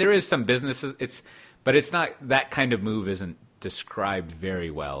 And there is some businesses, but it's not, that kind of move isn't described very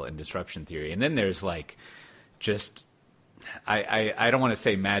well in Disruption Theory. And then there's like just I don't want to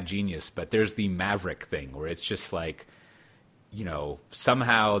say mad genius, but there's the Maverick thing where it's just like, you know,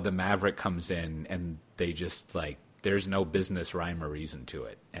 somehow the Maverick comes in and they just like, there's no business rhyme or reason to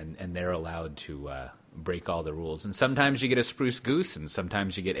it. And they're allowed to break all the rules. And sometimes you get a spruce goose and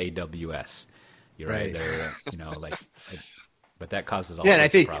sometimes you get AWS. You're right there, you know, like, but that causes all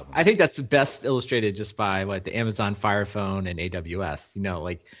sorts of problems. I think that's best illustrated just by like the Amazon Fire Phone and AWS, you know,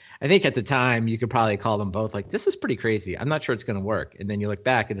 like, I think at the time you could probably call them both like, this is pretty crazy. I'm not sure it's going to work. And then you look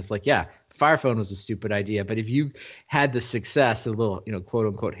back and it's like, yeah, Fire Phone was a stupid idea. But if you had the success, a little, you know, quote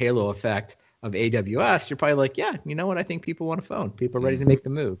unquote halo effect of AWS, you're probably like, yeah, you know what? I think people want a phone. People are ready to make the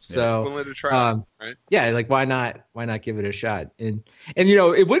move. Yeah. So, willing to try, right? Yeah, like why not give it a shot? And you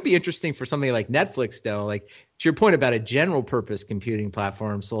know, it would be interesting for something like Netflix, though. Like to your point about a general purpose computing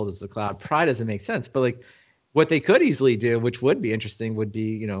platform sold as the cloud, probably doesn't make sense. But like what they could easily do, which would be interesting, would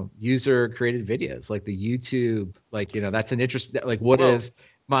be, you know, user created videos like the YouTube. Like, you know, that's an interest. Like, what if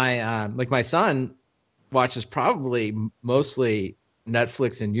my son watches probably mostly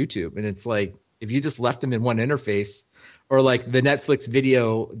Netflix and YouTube, and it's like if you just left them in one interface, or like the Netflix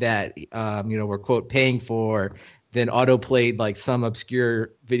video that you know, we're quote paying for, then auto played like some obscure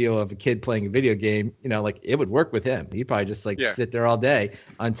video of a kid playing a video game, you know, like it would work with him. He'd probably just like sit there all day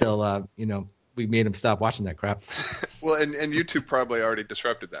until you know, we made him stop watching that crap. Well, and YouTube probably already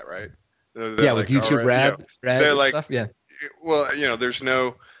disrupted that, right? Yeah, like, with YouTube Red, they're like stuff, yeah. Well, you know, there's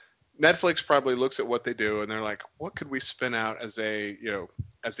no. Netflix probably looks at what they do and they're like, what could we spin out as a, you know,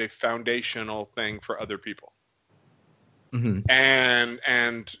 as a foundational thing for other people? Mm-hmm.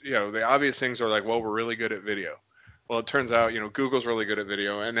 And you know, the obvious things are like, well, we're really good at video. Well, it turns out, you know, Google's really good at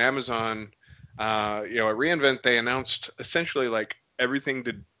video, and Amazon, you know, at reInvent they announced essentially like everything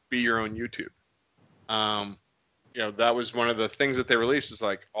to be your own YouTube. You know, that was one of the things that they released, is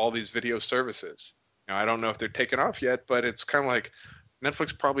like all these video services. Now, I don't know if they're taken off yet, but it's kind of like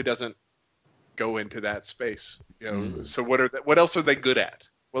Netflix probably doesn't go into that space, you know. So what else are they good at?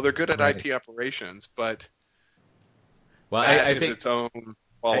 Well, they're good at IT operations, but I think its own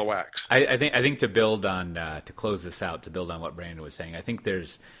ball of wax. I think to build on to close this out, to build on what Brandon was saying, I think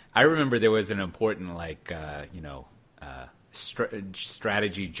I remember there was an important like you know,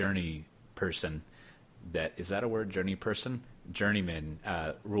 strategy journey person. Is that a word? Journeyman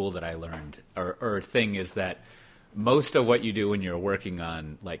rule that I learned, or thing, is that most of what you do when you're working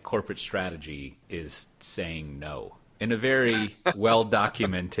on like corporate strategy is saying no in a very well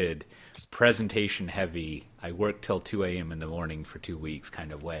documented, presentation heavy, I work till 2 a.m. in the morning for 2 weeks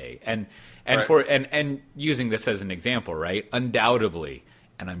kind of way. And using this as an example, right? Undoubtedly,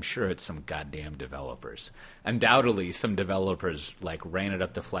 and I'm sure it's some goddamn developers. Undoubtedly, some developers like ran it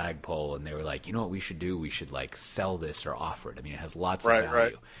up the flagpole and they were like, you know what we should do? We should like sell this or offer it. I mean, it has lots of value.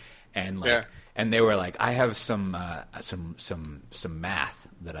 Right. And like, and they were like, I have some math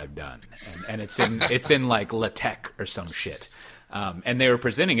that I've done, and it's in like LaTeX or some shit. And they were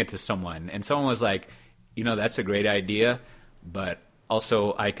presenting it to someone, and someone was like, you know, that's a great idea, but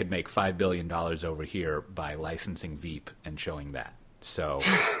also I could make $5 billion over here by licensing Veep and showing that. So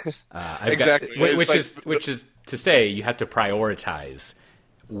exactly, which is to say you have to prioritize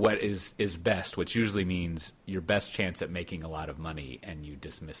what is best, which usually means your best chance at making a lot of money, and you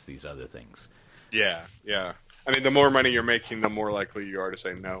dismiss these other things. Yeah. I mean, the more money you're making, the more likely you are to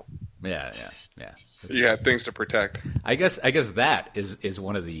say no. Yeah. You have things to protect. I guess that is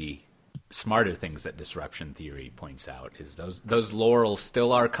one of the smarter things that disruption theory points out, is those laurels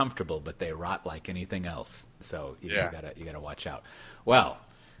still are comfortable, but they rot like anything else. So you gotta watch out. Well,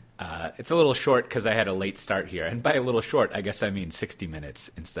 it's a little short because I had a late start here, and by a little short, I guess I mean 60 minutes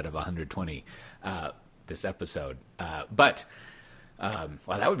instead of 120 this episode. But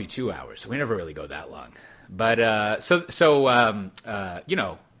that would be 2 hours. We never really go that long. But so you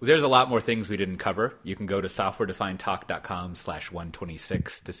know, there's a lot more things we didn't cover. You can go to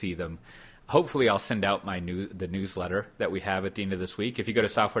softwaredefinedtalk.com/126 to see them. Hopefully, I'll send out the newsletter that we have at the end of this week. If you go to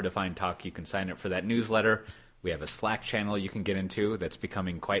Software Defined Talk, you can sign up for that newsletter. We have a Slack channel you can get into that's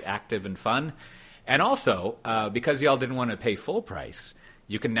becoming quite active and fun. And also, because y'all didn't want to pay full price,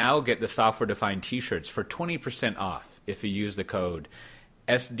 you can now get the Software Defined t-shirts for 20% off if you use the code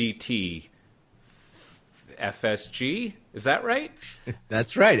SDTFSG. Is that right?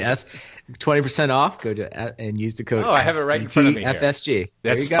 That's right. 20% off. Go to and use the code. I have it right in front of me here. FSG.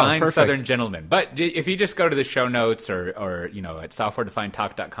 That's fine, perfect. Southern gentlemen. But if you just go to the show notes or you know, at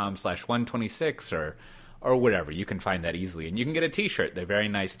softwaredefinedtalk.com/126 or whatever, you can find that easily, and you can get a t-shirt. They're very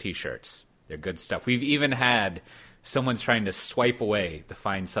nice t-shirts. They're good stuff. We've even had someone's trying to swipe away the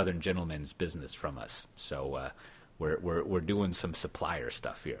fine Southern gentleman's business from us. So we're doing some supplier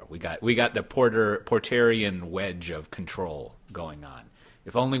stuff here. We got the Porterian wedge of control going on.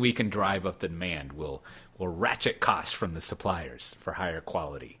 If only we can drive up the demand, we'll ratchet costs from the suppliers for higher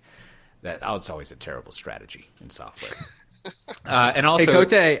quality. That's always a terrible strategy in software. And also, hey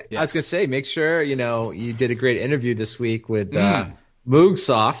Cote, yes. I was gonna say, make sure you did a great interview this week with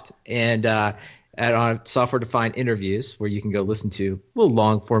Moogsoft and on Software Defined Interviews, where you can go listen to a little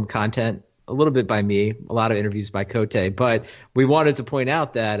long form content, a little bit by me, a lot of interviews by Cote. But we wanted to point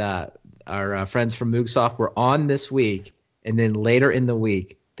out that our friends from Moogsoft were on this week, and then later in the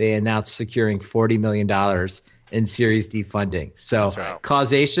week they announced securing $40 million in Series D funding. So right.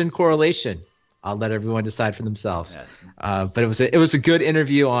 Causation, correlation. I'll let everyone decide for themselves. Yes. But it was a good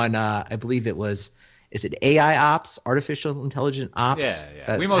interview on I believe it was. Is it AI ops, artificial intelligent ops?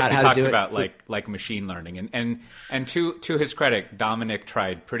 Yeah. We mostly talked about like machine learning, and to his credit, Dominic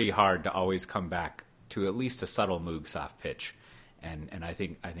tried pretty hard to always come back to at least a subtle Moogsoft pitch, and I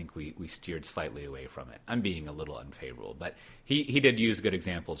think we steered slightly away from it. I'm being a little unfavorable, but he did use good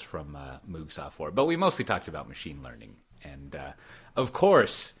examples from Moogsoft for it. But we mostly talked about machine learning, and of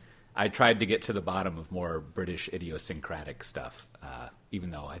course, I tried to get to the bottom of more British idiosyncratic stuff,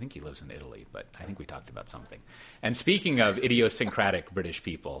 even though I think he lives in Italy, but I think we talked about something. And speaking of idiosyncratic British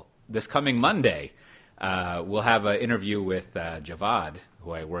people, this coming Monday, we'll have an interview with Javad,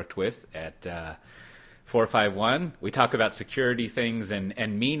 who I worked with at 451. We talk about security things,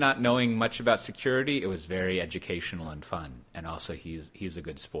 and me not knowing much about security, it was very educational and fun. And also he's a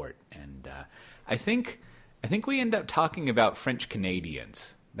good sport. And I think we end up talking about French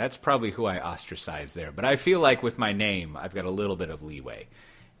Canadians. That's probably who I ostracized there. But I feel like with my name, I've got a little bit of leeway.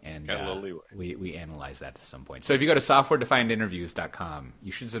 And we analyze that at some point. So if you go to softwaredefinedinterviews.com,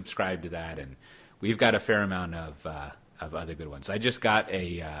 you should subscribe to that. And we've got a fair amount of other good ones. I just got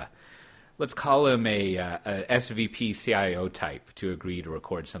let's call him a SVP CIO type to agree to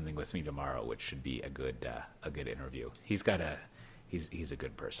record something with me tomorrow, which should be a good interview. He's a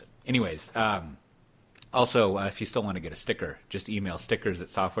good person. Anyways, also, if you still want to get a sticker, just email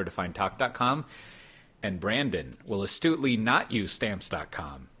stickers@softwaredefinedtalk.com. And Brandon will astutely not use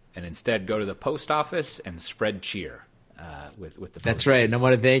stamps.com and instead go to the post office and spread cheer with the post. That's right. And I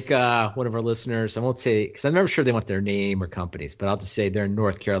want to thank one of our listeners. I won't say, because I'm never sure they want their name or companies, but I'll just say they're in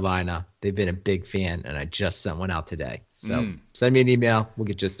North Carolina. They've been a big fan, and I just sent one out today. So send me an email. We'll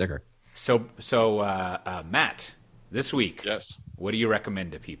get you a sticker. So Matt, this week, yes, what do you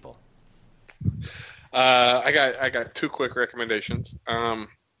recommend to people? I got two quick recommendations.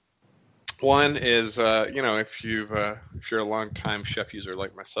 One is, if you're a long time Chef user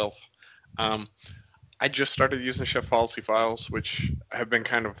like myself, I just started using Chef Policy Files, which have been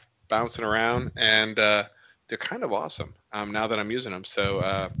kind of bouncing around, and they're kind of awesome now that I'm using them.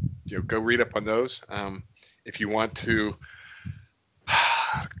 So go read up on those. If you want to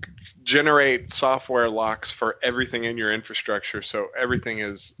generate software locks for everything in your infrastructure, so everything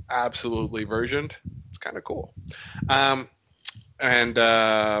is absolutely versioned. It's kind of cool. And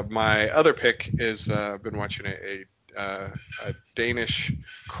my other pick is I've been watching a Danish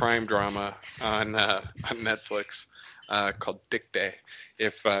crime drama on Netflix called Digte.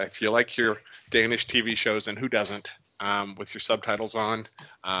 If you like your Danish TV shows, and who doesn't, with your subtitles on,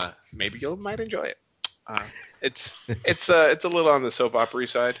 maybe you might enjoy it. It's a little on the soap opera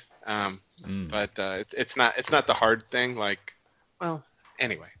side. But it's not the hard thing.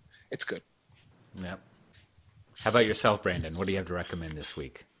 Anyway, it's good. Yep. How about yourself, Brandon? What do you have to recommend this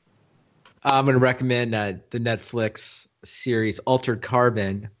week? I'm going to recommend the Netflix series Altered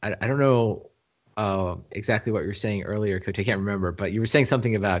Carbon. I don't know exactly what you were saying earlier, Coach. I can't remember, but you were saying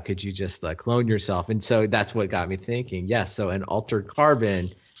something about could you just clone yourself? And so that's what got me thinking. Yes. So in Altered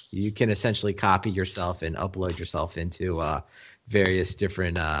Carbon, you can essentially copy yourself and upload yourself into various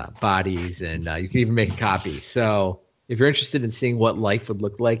different bodies, and you can even make a copy. So if you're interested in seeing what life would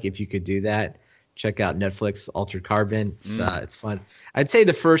look like if you could do that, check out Netflix Altered Carbon. It's fun. I'd say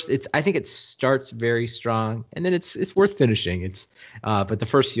I think it starts very strong, and then it's worth finishing. But the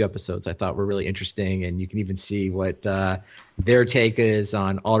first few episodes I thought were really interesting, and you can even see what their take is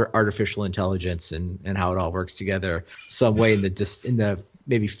on artificial intelligence and how it all works together some way in the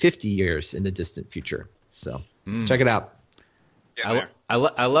maybe 50 years in the distant future. So check it out. Yeah, I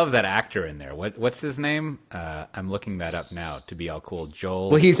love that actor in there. What's his name? I'm looking that up now to be all cool. Joel.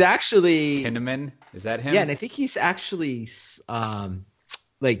 Well, he's actually Kinnaman. Is that him? Yeah, and I think he's actually I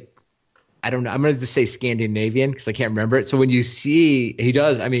don't know. I'm going to just say Scandinavian because I can't remember it. So when you see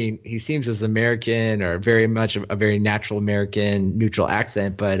he seems as American or very much a very natural American neutral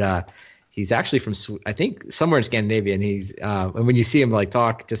accent, but He's actually from, I think, somewhere in Scandinavia, and and when you see him like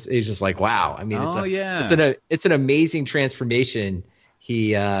talk, he's just like, wow. I mean, it's an amazing transformation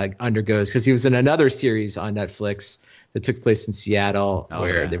he undergoes, because he was in another series on Netflix that took place in Seattle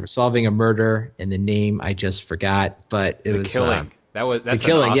where they were solving a murder, and the name I just forgot, but it was Killing. That's The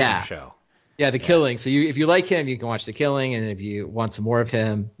Killing, an awesome show. Yeah, The Killing. So if you like him, you can watch The Killing, and if you want some more of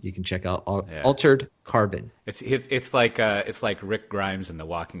him, you can check out Altered Carbon. It's like Rick Grimes in The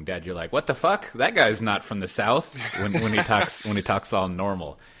Walking Dead. You're like, what the fuck? That guy's not from the South when he talks all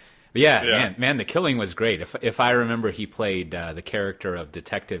normal. But man, The Killing was great. If I remember, he played the character of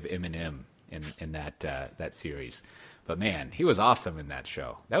Detective Eminem in that series. But man, he was awesome in that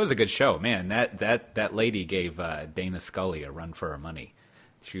show. That was a good show, man. That lady gave Dana Scully a run for her money.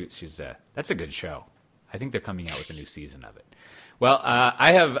 That's a good show. I think they're coming out with a new season of it. Well,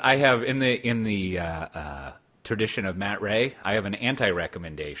 I have in the tradition of Matt Ray, I have an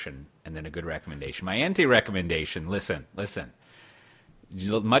anti-recommendation and then a good recommendation. My anti-recommendation, listen.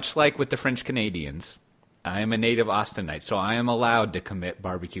 Much like with the French Canadians, I am a native Austinite, so I am allowed to commit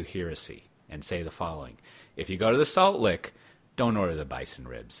barbecue heresy and say the following. If you go to the Salt Lick, don't order the bison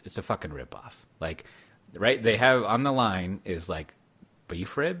ribs. It's a fucking ripoff. Like, right? They have on the line is like,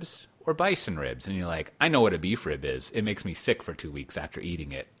 beef ribs or bison ribs? And you're like, I know what a beef rib is. It makes me sick for 2 weeks after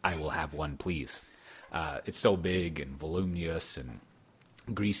eating it. I will have one, please. It's so big and voluminous and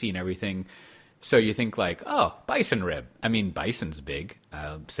greasy and everything. So you think like, oh, bison rib. I mean, bison's big.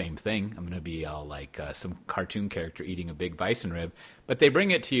 Same thing. I'm going to be all like some cartoon character eating a big bison rib. But they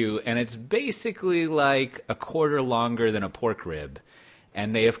bring it to you, and it's basically like a quarter longer than a pork rib.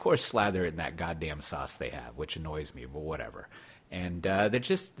 And they, of course, slather it in that goddamn sauce they have, which annoys me, but whatever. And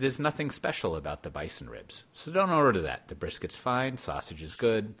there's nothing special about the bison ribs. So don't order that. The brisket's fine. Sausage is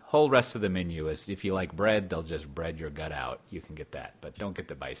good. Whole rest of the menu is, if you like bread, they'll just bread your gut out. You can get that. But don't get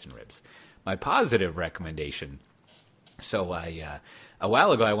the bison ribs. My positive recommendation. So a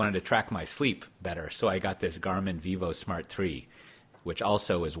while ago, I wanted to track my sleep better. So I got this Garmin Vivo Smart 3, which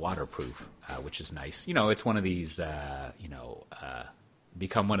also is waterproof, which is nice. You know, it's one of these,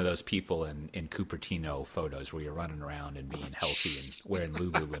 become one of those people in Cupertino photos where you're running around and being healthy and wearing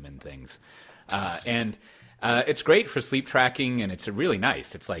Lululemon things. And it's great for sleep tracking, and it's really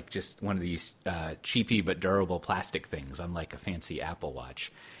nice. It's like just one of these cheapy but durable plastic things, unlike a fancy Apple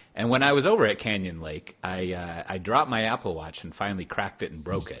Watch. And when I was over at Canyon Lake, I dropped my Apple Watch and finally cracked it and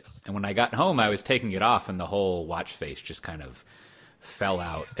broke it. And when I got home, I was taking it off, and the whole watch face just kind of fell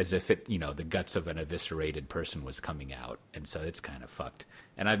out as if it, the guts of an eviscerated person was coming out. And so it's kind of fucked.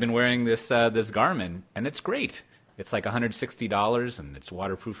 And I've been wearing this Garmin, and it's great. It's like $160, and it's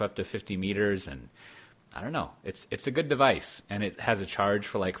waterproof up to 50 meters. And I don't know. It's a good device. And it has a charge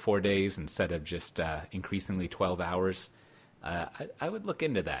for like 4 days instead of just increasingly 12 hours. I would look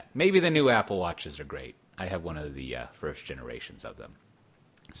into that. Maybe the new Apple Watches are great. I have one of the first generations of them.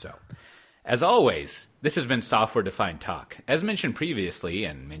 So, as always, this has been Software Defined Talk. As mentioned previously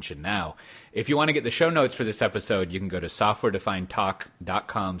and mentioned now, if you want to get the show notes for this episode, you can go to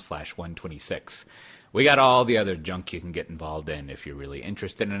softwaredefinedtalk.com/126. We got all the other junk you can get involved in if you're really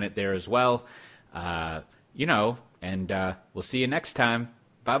interested in it there as well. And we'll see you next time.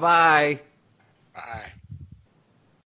 Bye-bye. Bye.